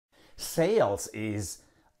sales is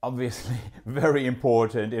obviously very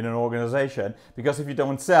important in an organization, because if you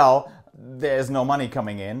don't sell, there's no money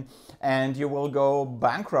coming in and you will go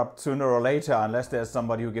bankrupt sooner or later unless there's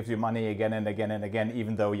somebody who gives you money again and again and again,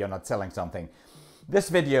 even though you're not selling something. This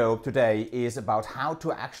video today is about how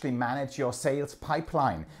to actually manage your sales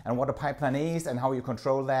pipeline and what a pipeline is and how you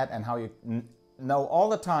control that and how you know all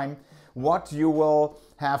the time what you will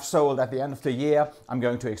have sold at the end of the year. I'm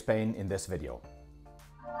going to explain in this video.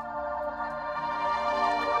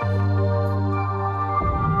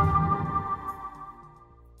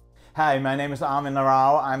 Hi, my name is Armin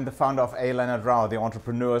Rau. I'm the founder of Rau, the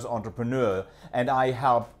entrepreneur's entrepreneur, and I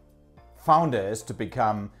help founders to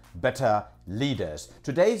become better leaders.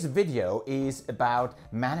 Today's video is about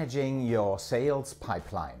managing your sales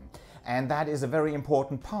pipeline. And that is a very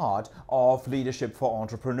important part of leadership for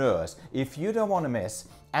entrepreneurs. If you don't want to miss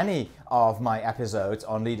any of my episodes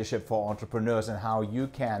on leadership for entrepreneurs and how you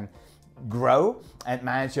can grow and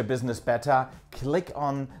manage your business better, click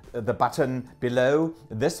on the button below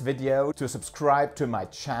this video to subscribe to my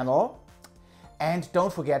channel. And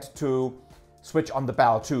don't forget to switch on the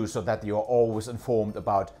bell too, so that you're always informed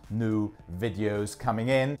about new videos coming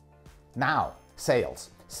in. Now,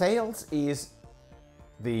 sales. Sales is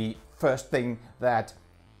the first thing that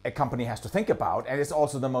a company has to think about, and it's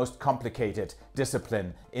also the most complicated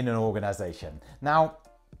discipline in an organization. Now,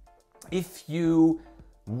 if you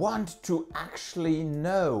want to actually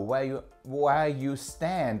know where you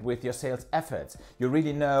stand with your sales efforts, you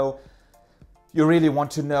really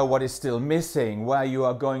want to know what is still missing, where you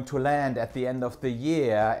are going to land at the end of the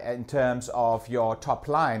year in terms of your top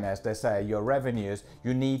line, as they say, your revenues,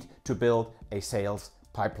 you need to build a sales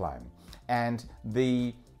pipeline. And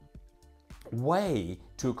the way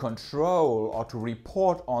to control or to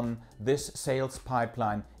report on this sales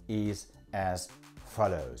pipeline is as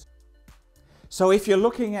follows. So if you're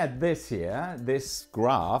looking at this here, this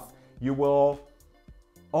graph, you will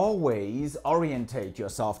always orientate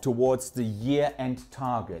yourself towards the year-end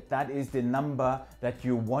target. That is the number that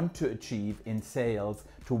you want to achieve in sales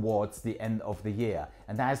towards the end of the year.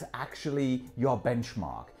 And that is actually your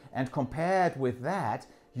benchmark. And compared with that,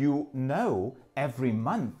 you know every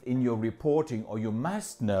month in your reporting, or you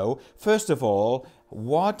must know, first of all,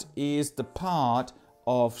 what is the part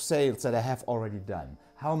of sales that I have already done?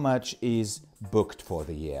 How much is booked for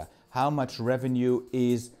the year? How much revenue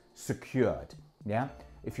is secured? Yeah.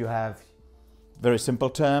 If you have, very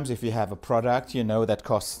simple terms, if you have a product, you know, that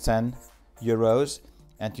costs 10 euros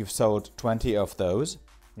and you've sold 20 of those,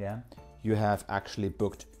 yeah, you have actually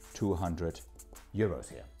booked 200 euros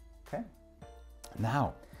here. Okay.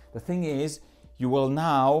 Now, the thing is, you will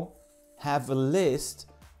now have a list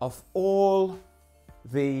of all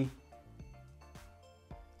the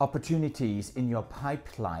opportunities in your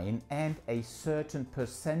pipeline and a certain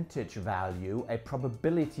percentage value, a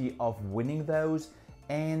probability of winning those,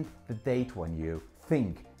 and the date when you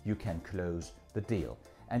think you can close the deal.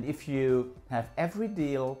 And if you have every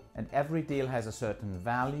deal, and every deal has a certain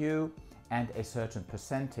value and a certain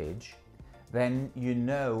percentage, then you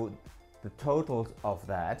know the total of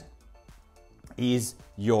that is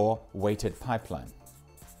your weighted pipeline.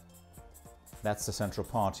 That's the central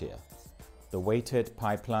part here. The weighted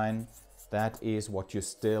pipeline, that is what you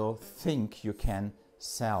still think you can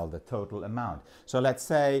sell, the total amount. So let's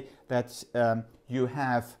say that you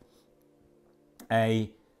have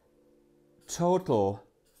a total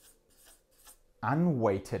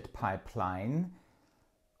unweighted pipeline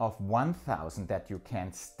of 1,000 that you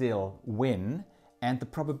can still win, and the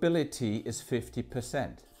probability is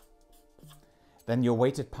 50%. Then your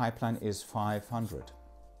weighted pipeline is 500.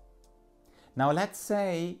 Now let's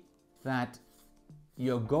say that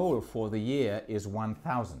your goal for the year is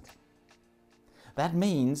 1,000. That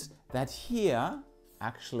means that here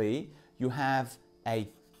actually you have a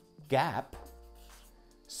gap,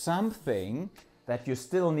 something that you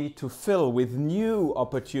still need to fill with new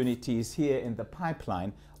opportunities here in the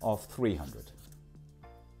pipeline of 300.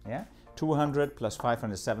 Yeah? 200 plus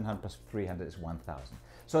 500 is 700 plus 300 is 1,000.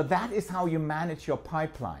 So that is how you manage your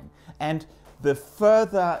pipeline. And the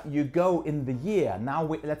further you go in the year,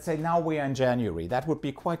 let's say now we are in January, that would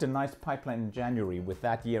be quite a nice pipeline in January with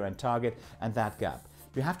that year-end target and that gap.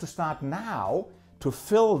 You have to start now to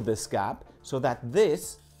fill this gap so that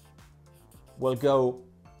this will go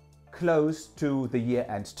close to the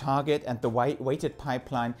year-end target, and the weighted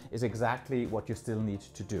pipeline is exactly what you still need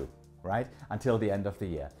to do, right? Until the end of the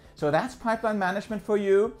year. So that's pipeline management for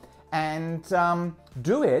you. And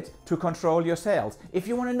do it to control your sales. If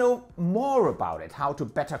you want to know more about it, how to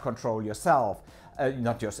better control yourself,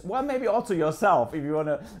 well, maybe also yourself. If you want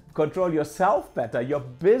to control yourself better, your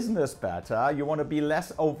business better, you want to be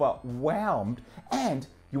less overwhelmed, and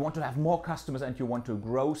you want to have more customers, and you want to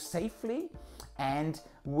grow safely and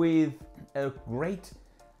with a great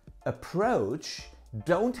approach,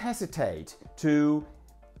 don't hesitate to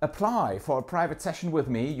apply for a private session with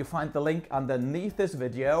me. You find the link underneath this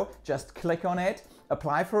video. Just click on it,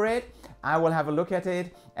 apply for it. I will have a look at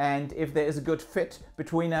it, and if there is a good fit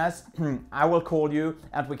between us, I will call you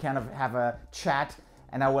and we can have a chat,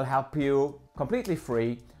 and I will help you completely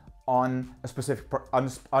free on a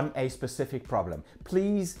specific problem.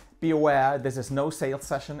 Please be aware, this is no sales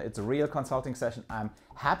session, it's a real consulting session. I'm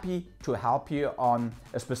happy to help you on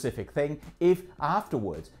a specific thing. If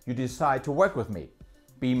afterwards you decide to work with me,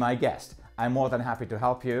 be my guest. I'm more than happy to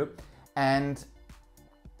help you, and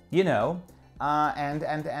you know,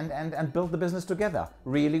 and build the business together.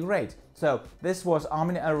 Really great. So this was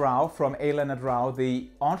Armin Rau from A. Leonard Rau, the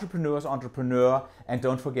entrepreneur's entrepreneur, and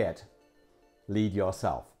don't forget, lead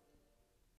yourself.